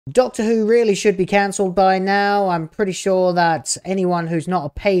Doctor Who really should be cancelled by now. I'm pretty sure that anyone who's not a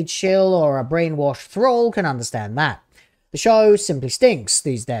paid shill or a brainwashed thrall can understand that. The show simply stinks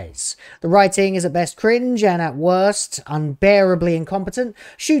these days. The writing is at best cringe and at worst unbearably incompetent.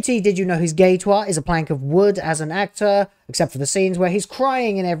 Shooty Did You Know He's Gay Twat is a plank of wood as an actor, except for the scenes where he's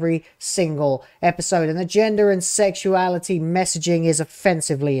crying in every single episode, and the gender and sexuality messaging is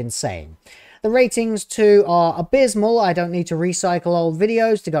offensively insane. The ratings too are abysmal. I don't need to recycle old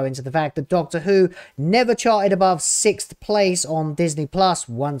videos to go into the fact that Doctor Who never charted above 6th place on Disney Plus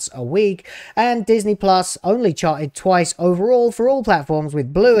once a week, and Disney Plus only charted twice overall for all platforms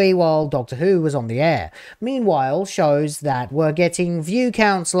with Bluey while Doctor Who was on the air. Meanwhile, shows that were getting view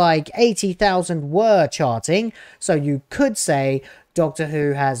counts like 80,000 were charting, so you could say Doctor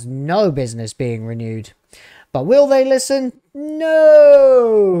Who has no business being renewed. But will they listen?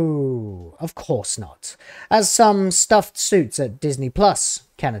 No! Of course not. As some stuffed suits at Disney Plus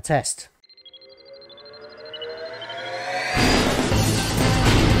can attest.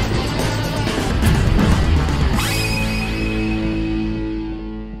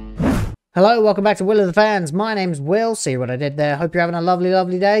 Hello, welcome back to Will of the Fans. My name's Will. See what I did there? Hope you're having a lovely,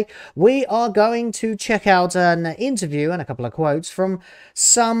 lovely day. We are going to check out an interview and a couple of quotes from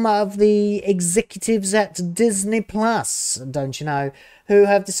some of the executives at Disney Plus, don't you know, who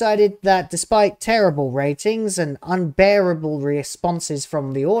have decided that despite terrible ratings and unbearable responses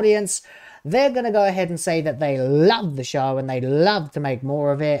from the audience, they're going to go ahead and say that they love the show and they love to make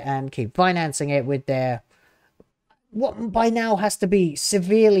more of it and keep financing it with their what by now has to be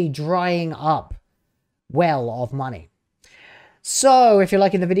severely drying up well of money. So if you're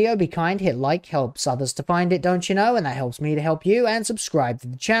liking the video, be kind, hit like, helps others to find it, don't you know, and that helps me to help you, and subscribe to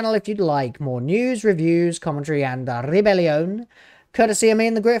the channel if you'd like more news, reviews, commentary, and rebellion, courtesy of me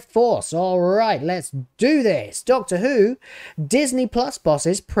and the Griff Force. Alright, let's do this. Doctor Who, Disney Plus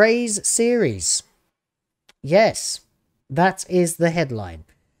bosses praise series. Yes, that is the headline.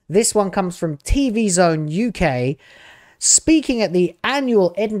 This one comes from TV Zone UK. Speaking at the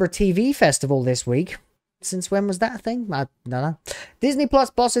annual Edinburgh TV Festival this week. Since when was that a thing? I don't know. Disney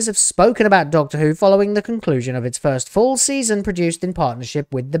Plus bosses have spoken about Doctor Who following the conclusion of its first full season produced in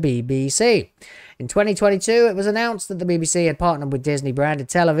partnership with the BBC. In 2022, it was announced that the BBC had partnered with Disney branded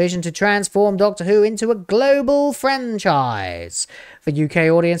television to transform Doctor Who into a global franchise for UK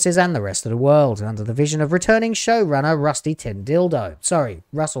audiences and the rest of the world, under the vision of returning showrunner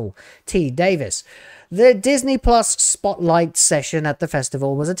Russell T. Davis. The Disney Plus Spotlight session at the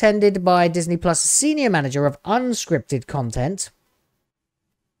festival was attended by Disney Plus Senior Manager of Unscripted Content.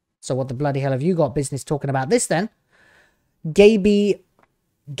 So what the bloody hell have you got business talking about this then? Gabby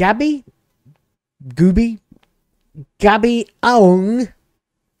Aung.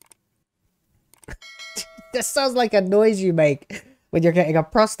 That sounds like a noise you make when you're getting a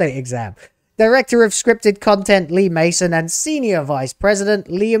prostate exam. Director of Scripted Content Lee Mason and Senior Vice President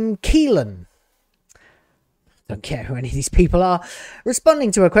Liam Keelan. Don't care who any of these people are.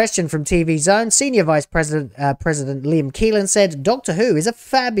 Responding to a question from TV Zone, Senior Vice President Liam Keelan said, Doctor Who is a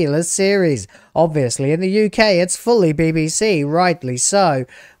fabulous series. Obviously, in the UK, it's fully BBC, rightly so.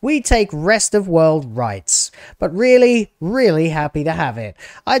 We take rest of world rights. But really, really happy to have it.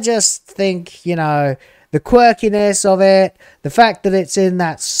 I just think, you know, the quirkiness of it, the fact that it's in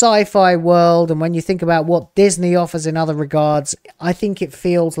that sci-fi world, and when you think about what Disney offers in other regards, I think it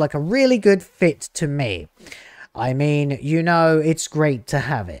feels like a really good fit to me. I mean, you know, it's great to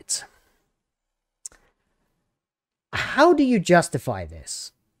have it. How do you justify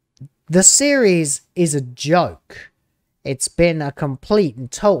this? The series is a joke. It's been a complete and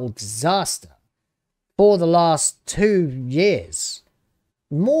total disaster for the last 2 years.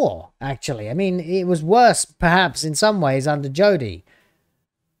 More, actually. I mean, it was worse, perhaps, in some ways under Jodie.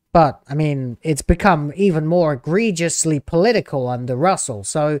 But, I mean, it's become even more egregiously political under Russell.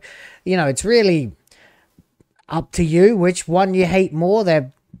 So, you know, it's really up to you which one you hate more.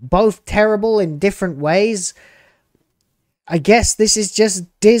 They're both terrible in different ways. I guess this is just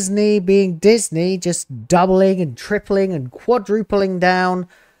Disney being Disney, just doubling and tripling and quadrupling down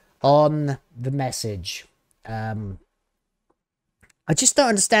on the message. I just don't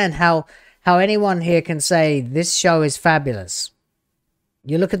understand how anyone here can say this show is fabulous.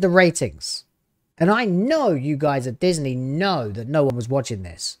 You look at the ratings, and I know you guys at Disney know that no one was watching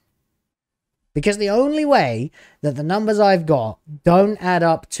this. Because the only way that the numbers I've got don't add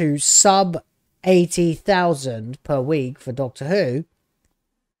up to sub 80,000 per week for Doctor Who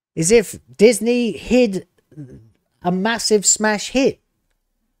is if Disney hid a massive smash hit,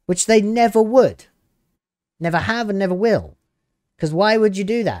 which they never would. Never have and never will. Because why would you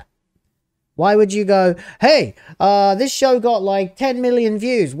do that? Why would you go, hey, this show got like 10 million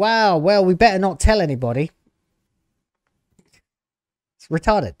views. Wow, well, we better not tell anybody. It's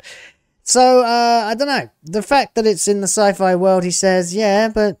retarded. So, I don't know. The fact that it's in the sci-fi world, he says, yeah,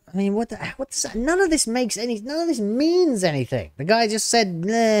 but, I mean, what does that, none of this makes any, none of this means anything. The guy just said,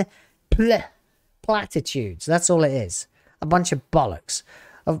 bleh, bleh, platitudes. That's all it is. A bunch of bollocks.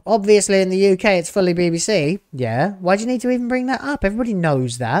 Obviously, in the UK, it's fully BBC. Yeah. Why do you need to even bring that up? Everybody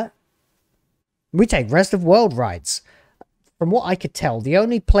knows that. We take rest of world rights. From what I could tell, the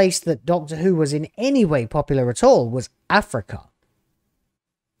only place that Doctor Who was in any way popular at all was Africa.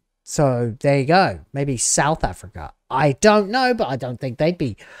 So, there you go. Maybe South Africa. I don't know, but I don't think they'd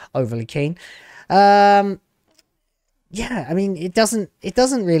be overly keen. Yeah, I mean, it doesn't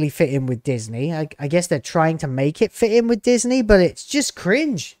really fit in with Disney. I guess they're trying to make it fit in with Disney, but it's just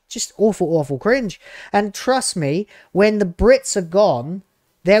cringe. Just awful, awful cringe. And trust me, when the Brits are gone,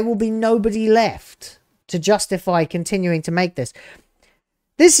 there will be nobody left to justify continuing to make this.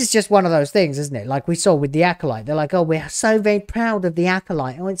 This is just one of those things, isn't it? Like we saw with The Acolyte. They're like, oh, we're so very proud of The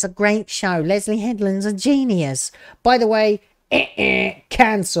Acolyte. Oh, it's a great show. Leslie Headland's a genius. By the way,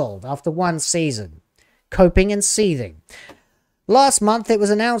 cancelled after one season. Coping and seething. Last month, it was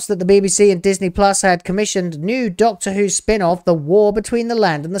announced that the BBC and Disney Plus had commissioned new Doctor Who spin-off, The War Between the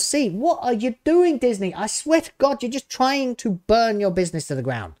Land and the Sea. What are you doing, Disney? I swear to God, you're just trying to burn your business to the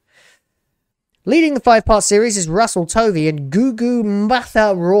ground. Leading the 5-part series is Russell Tovey and Gugu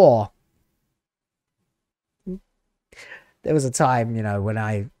Mbatha-Raw. There was a time, you know, when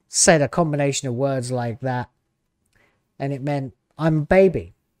I said a combination of words like that, and it meant, I'm a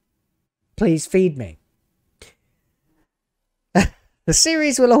baby. Please feed me. The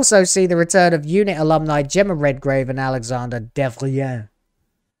series will also see the return of unit alumni Gemma Redgrave and Alexander Devrient.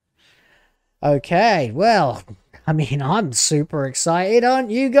 Okay, well, I mean, I'm super excited, aren't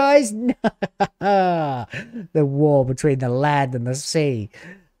you guys? The war between the land and the sea.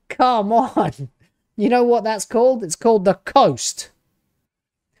 Come on. You know what that's called? It's called The Coast.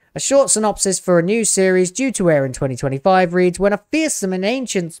 A short synopsis for a new series due to air in 2025 reads, when a fearsome and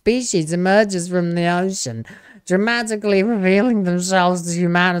ancient species emerges from the ocean, dramatically revealing themselves to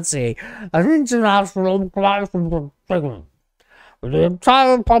humanity, an international crisis begins. The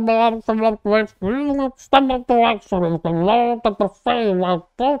entire population of which will stand up to action in the Lord of the Sea.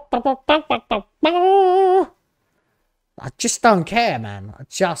 I just don't care, man. I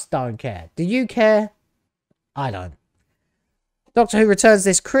just don't care. Do you care? I don't. Doctor Who returns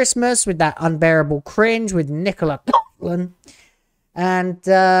this Christmas with that unbearable cringe with Nicola Coughlan and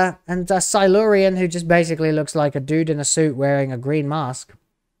a Silurian who just basically looks like a dude in a suit wearing a green mask.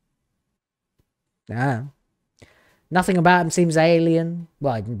 Yeah. Nothing about him seems alien.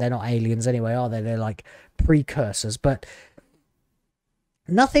 Well, they're not aliens anyway, are they? They're like precursors, but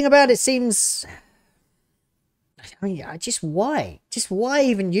nothing about it seems... I mean, just why? Just why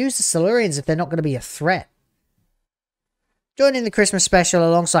even use the Silurians if they're not going to be a threat? Joining the Christmas special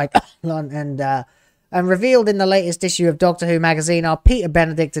alongside and revealed in the latest issue of Doctor Who magazine are Peter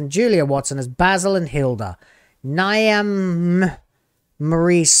Benedict and Julia Watson as Basil and Hilda. Niamh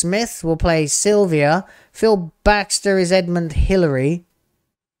Marie Smith will play Sylvia. Phil Baxter is Edmund Hillary.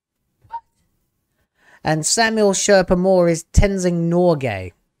 And Samuel Sherpa Moore is Tenzing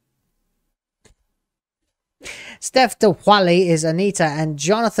Norgay. Steph De Wally is Anita and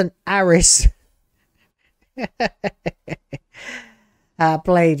Jonathan Aris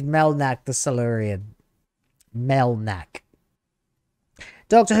played Melnak the Silurian. Melnak.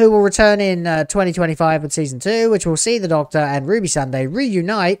 Doctor Who will return in 2025 with Season 2, which will see the Doctor and Ruby Sunday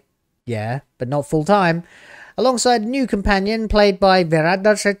reunite, yeah, but not full-time, alongside a new companion played by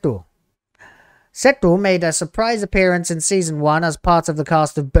Virada Setu. Setu made a surprise appearance in Season 1 as part of the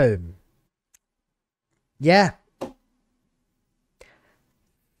cast of Boom. Yeah.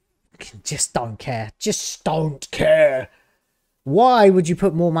 Just don't care. Just don't care. Why would you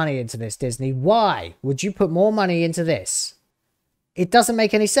put more money into this, Disney? Why would you put more money into this? It doesn't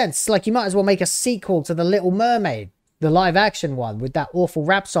make any sense. It's like you might as well make a sequel to The Little Mermaid, the live action one with that awful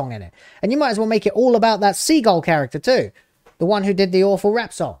rap song in it. And you might as well make it all about that seagull character too. The one who did the awful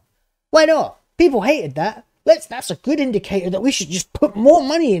rap song. Why not? People hated that. That's a good indicator that we should just put more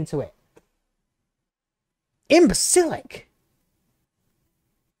money into it. Imbecilic.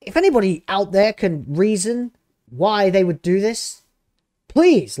 If anybody out there can reason why they would do this,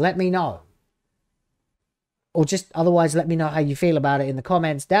 please let me know. Or just otherwise let me know how you feel about it in the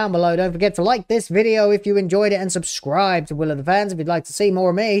comments down below. Don't forget to like this video if you enjoyed it and subscribe to Will of the Fans if you'd like to see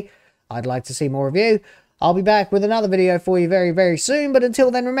more of me. I'd like to see more of you. I'll be back with another video for you very, very soon. But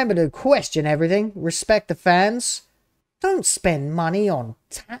until then, remember to question everything. Respect the fans. Don't spend money on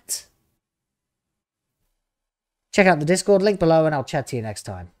tat. Check out the Discord link below, and I'll chat to you next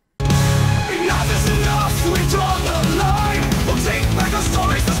time. Enough is enough, we draw the line. We'll take back